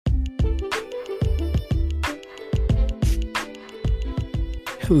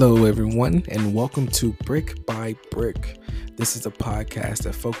Hello, everyone, and welcome to Brick by Brick. This is a podcast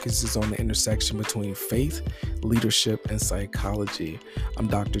that focuses on the intersection between faith, leadership, and psychology. I'm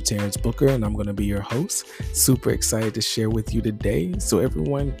Dr. Terrence Booker, and I'm going to be your host. Super excited to share with you today. So,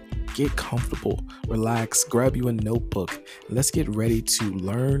 everyone, get comfortable, relax, grab you a notebook, and let's get ready to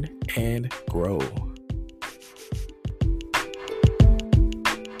learn and grow.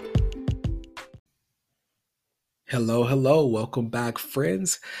 Hello. Welcome back,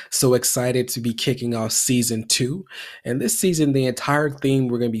 friends. So excited to be kicking off season 2. And this season, the entire theme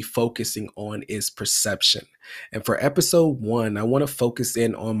we're going to be focusing on is perception. And for episode 1, I want to focus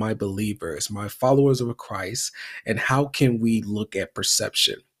in on my believers, my followers of Christ, and how can we look at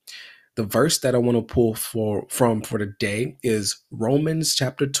perception. The verse that I want to pull from today is Romans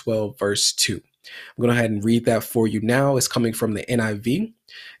chapter 12, verse 2. I'm going to go ahead and read that for you now. It's coming from the NIV.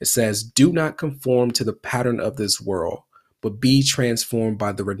 It says, "Do not conform to the pattern of this world, but be transformed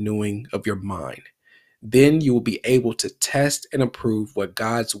by the renewing of your mind. Then you will be able to test and approve what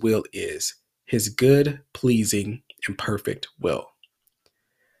God's will is, his good, pleasing, and perfect will."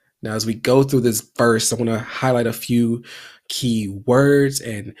 Now, as we go through this verse, I want to highlight a few key words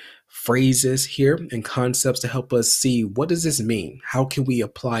and phrases here and concepts to help us see, what does this mean? How can we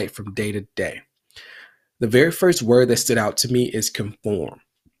apply it from day to day? The very first word that stood out to me is conform.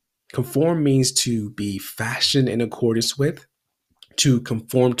 Conform means to be fashioned in accordance with, to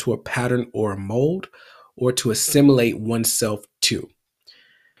conform to a pattern or a mold, or to assimilate oneself to.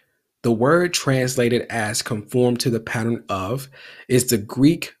 The word translated as conform to the pattern of is the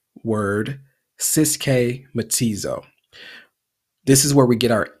Greek word syske matizo. This is where we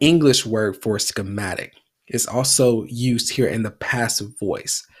get our English word for schematic. It's also used here in the passive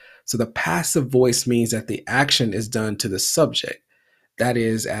voice. So the passive voice means that the action is done to the subject. That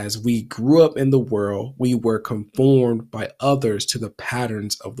is, as we grew up in the world, we were conformed by others to the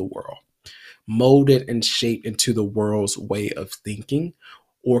patterns of the world, molded and shaped into the world's way of thinking,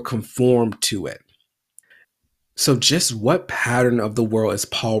 or conformed to it. So just what pattern of the world is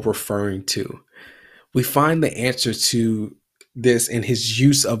Paul referring to? We find the answer to this in his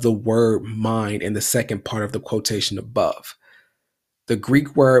use of the word mind in the second part of the quotation above. The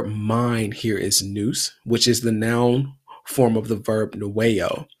Greek word mind here is nous, which is the noun form of the verb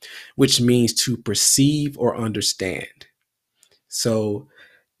noeo, which means to perceive or understand. So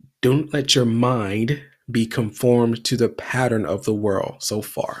don't let your mind be conformed to the pattern of the world so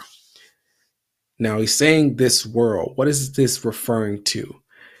far. Now he's saying this world. What is this referring to?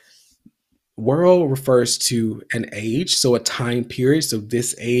 World refers to an age, so a time period. So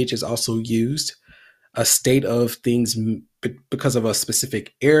this age is also used. A state of things because of a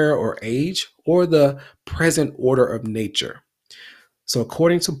specific era or age, or the present order of nature. So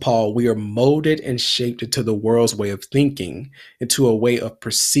according to Paul, we are molded and shaped into the world's way of thinking, into a way of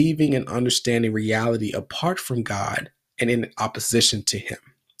perceiving and understanding reality apart from God and in opposition to him.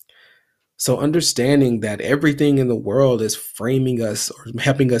 So understanding that everything in the world is framing us or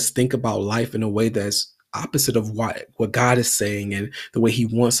helping us think about life in a way that's opposite of what God is saying and the way he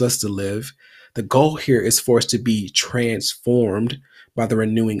wants us to live. The goal here is for us to be transformed by the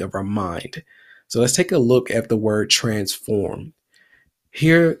renewing of our mind. So let's take a look at the word transform.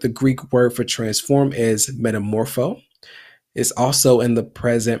 Here, the Greek word for transform is metamorpho. It's also in the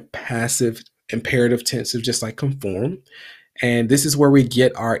present passive imperative tense of just like conform. And this is where we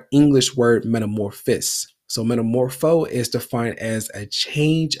get our English word metamorphosis. So metamorpho is defined as a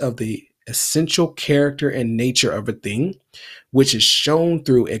change of the essential character and nature of a thing, which is shown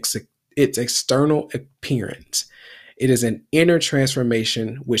through its external appearance. It is an inner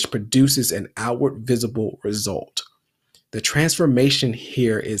transformation which produces an outward visible result. The transformation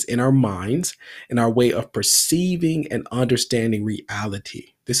here is in our minds and our way of perceiving and understanding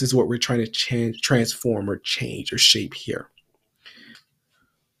reality. This is what we're trying to transform or change or shape here.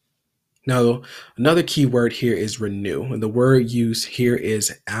 Now, another key word here is renew. And the word used here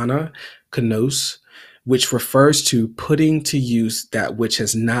is anakanos, which refers to putting to use that which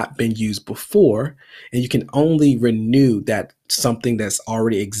has not been used before. And you can only renew that something that's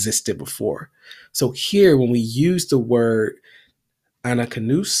already existed before. So here, when we use the word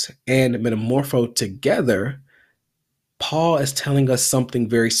anakanus and metamorpho together, Paul is telling us something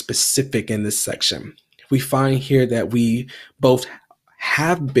very specific in this section. We find here that we both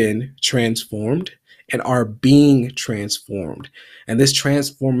have been transformed and are being transformed. And this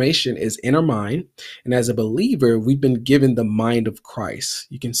transformation is in our mind. And as a believer, we've been given the mind of Christ.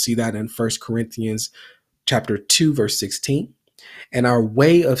 You can see that in 1 Corinthians chapter 2, verse 16. And our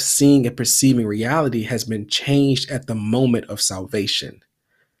way of seeing and perceiving reality has been changed at the moment of salvation.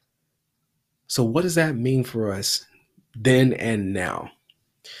 So what does that mean for us then and now?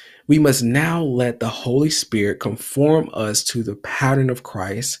 We must now let the Holy Spirit conform us to the pattern of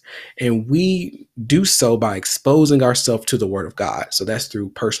Christ, and we do so by exposing ourselves to the Word of God. So that's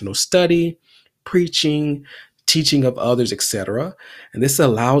through personal study, preaching, teaching of others, etc. And this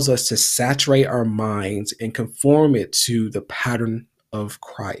allows us to saturate our minds and conform it to the pattern of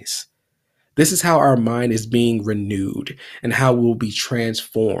Christ. This is how our mind is being renewed and how we'll be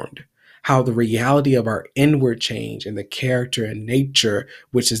transformed, how the reality of our inward change and the character and nature,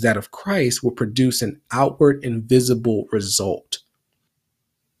 which is that of Christ, will produce an outward and visible result.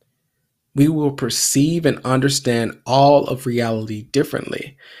 We will perceive and understand all of reality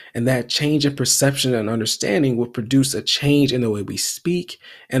differently. And that change in perception and understanding will produce a change in the way we speak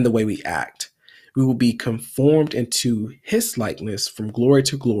and the way we act. We will be conformed into his likeness from glory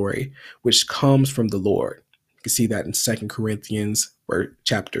to glory, which comes from the Lord. You can see that in 2 Corinthians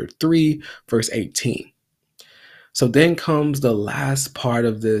chapter 3, verse 18. So then comes the last part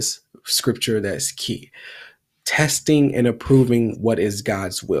of this scripture that's key: testing and approving what is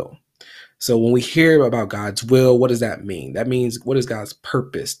God's will. So when we hear about God's will, what does that mean? That means, what is God's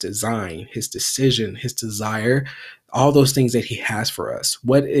purpose, design, his decision, his desire, all those things that he has for us?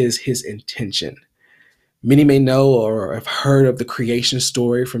 What is his intention? Many may know or have heard of the creation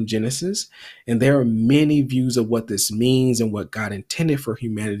story from Genesis, and there are many views of what this means and what God intended for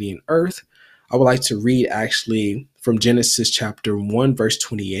humanity and earth. I would like to read actually from Genesis chapter 1, verse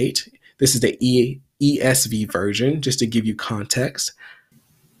 28. This is the ESV version, just to give you context.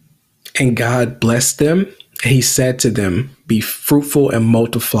 And God blessed them, and he said to them, "Be fruitful and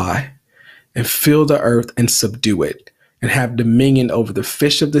multiply, and fill the earth and subdue it, and have dominion over the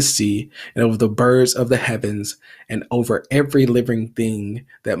fish of the sea, and over the birds of the heavens, and over every living thing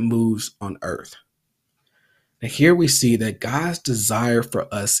that moves on earth." And here we see that God's desire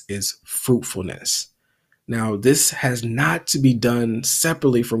for us is fruitfulness. Now, this has not to be done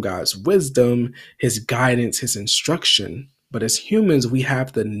separately from God's wisdom, his guidance, his instruction. But as humans, we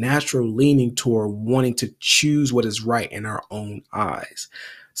have the natural leaning toward wanting to choose what is right in our own eyes.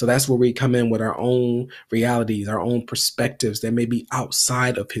 So that's where we come in with our own realities, our own perspectives that may be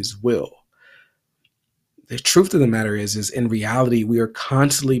outside of his will. The truth of the matter is in reality, we are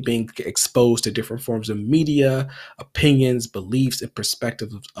constantly being exposed to different forms of media, opinions, beliefs, and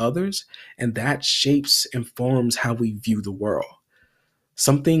perspectives of others, and that shapes and forms how we view the world.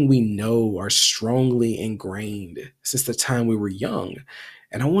 Something we know are strongly ingrained since the time we were young.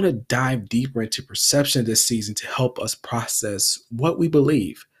 And I want to dive deeper into perception this season to help us process what we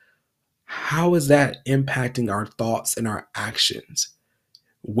believe. How is that impacting our thoughts and our actions?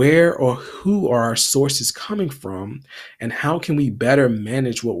 Where or who are our sources coming from? And how can we better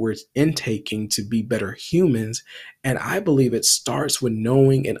manage what we're intaking to be better humans? And I believe it starts with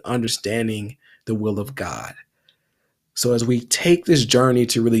knowing and understanding the will of God. So as we take this journey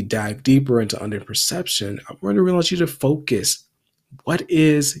to really dive deeper into under perception, I really want you to focus. What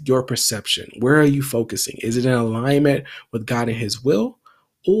is your perception? Where are you focusing? Is it in alignment with God and his will?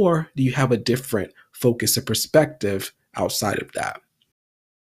 Or do you have a different focus or perspective outside of that?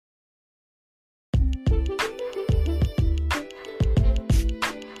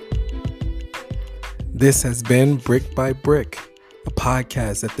 This has been Brick by Brick, a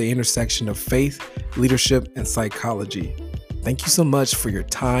podcast at the intersection of faith, leadership, and psychology. Thank you so much for your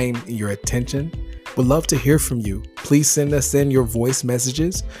time and your attention. Would love to hear from you. Please send us in your voice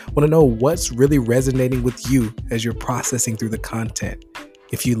messages. Want to know what's really resonating with you as you're processing through the content.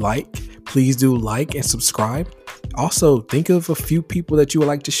 If you like, please do like and subscribe. Also, think of a few people that you would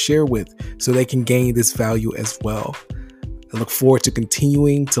like to share with so they can gain this value as well. I look forward to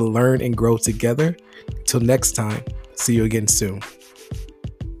continuing to learn and grow together. Until next time, see you again soon.